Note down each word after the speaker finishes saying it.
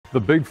The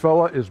big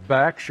fella is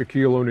back,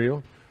 Shaquille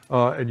O'Neal,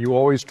 and you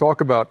always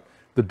talk about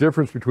the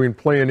difference between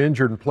playing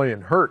injured and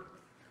playing hurt.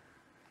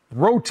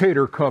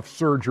 Rotator cuff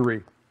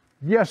surgery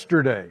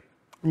yesterday,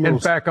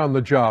 and back on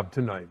the job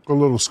tonight. A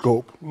little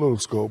scope,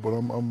 but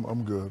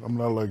I'm good. I'm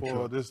not like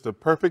Chuck. This is the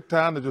perfect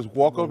time to just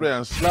walk over there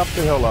and slap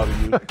the hell out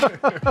of you.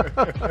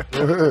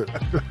 Go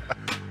ahead.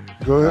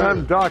 Go ahead.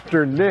 I'm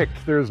Dr. Nick.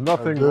 There's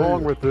nothing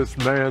wrong with this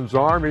man's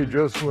arm. He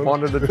just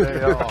wanted a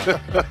day off.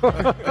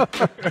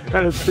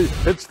 And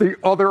it's the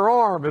other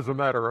arm, as a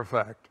matter of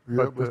fact.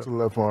 Yep, it's the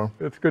left arm.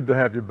 It's good to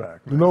have you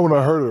back, man. You know when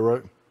I heard it,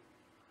 right?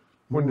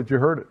 When did you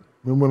hurt it?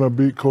 Remember when I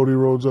beat Cody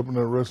Rhodes up in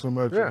that wrestling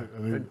match? Yeah.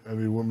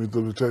 And he went me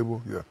through the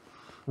table? Yeah.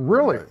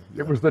 Really? Right,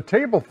 yeah. It was the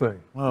table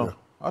thing. Oh, yeah.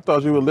 I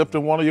thought you were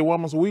lifting one of your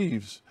woman's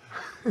weaves.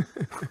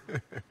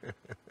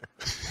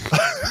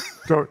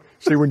 So,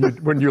 see,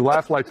 when you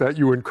laugh like that,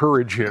 you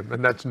encourage him,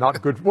 and that's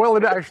not good. Well,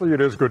 it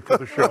is good for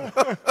the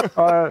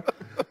show.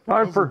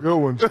 Time for good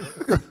ones.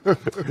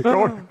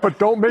 but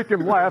don't make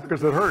him laugh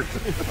because it hurts.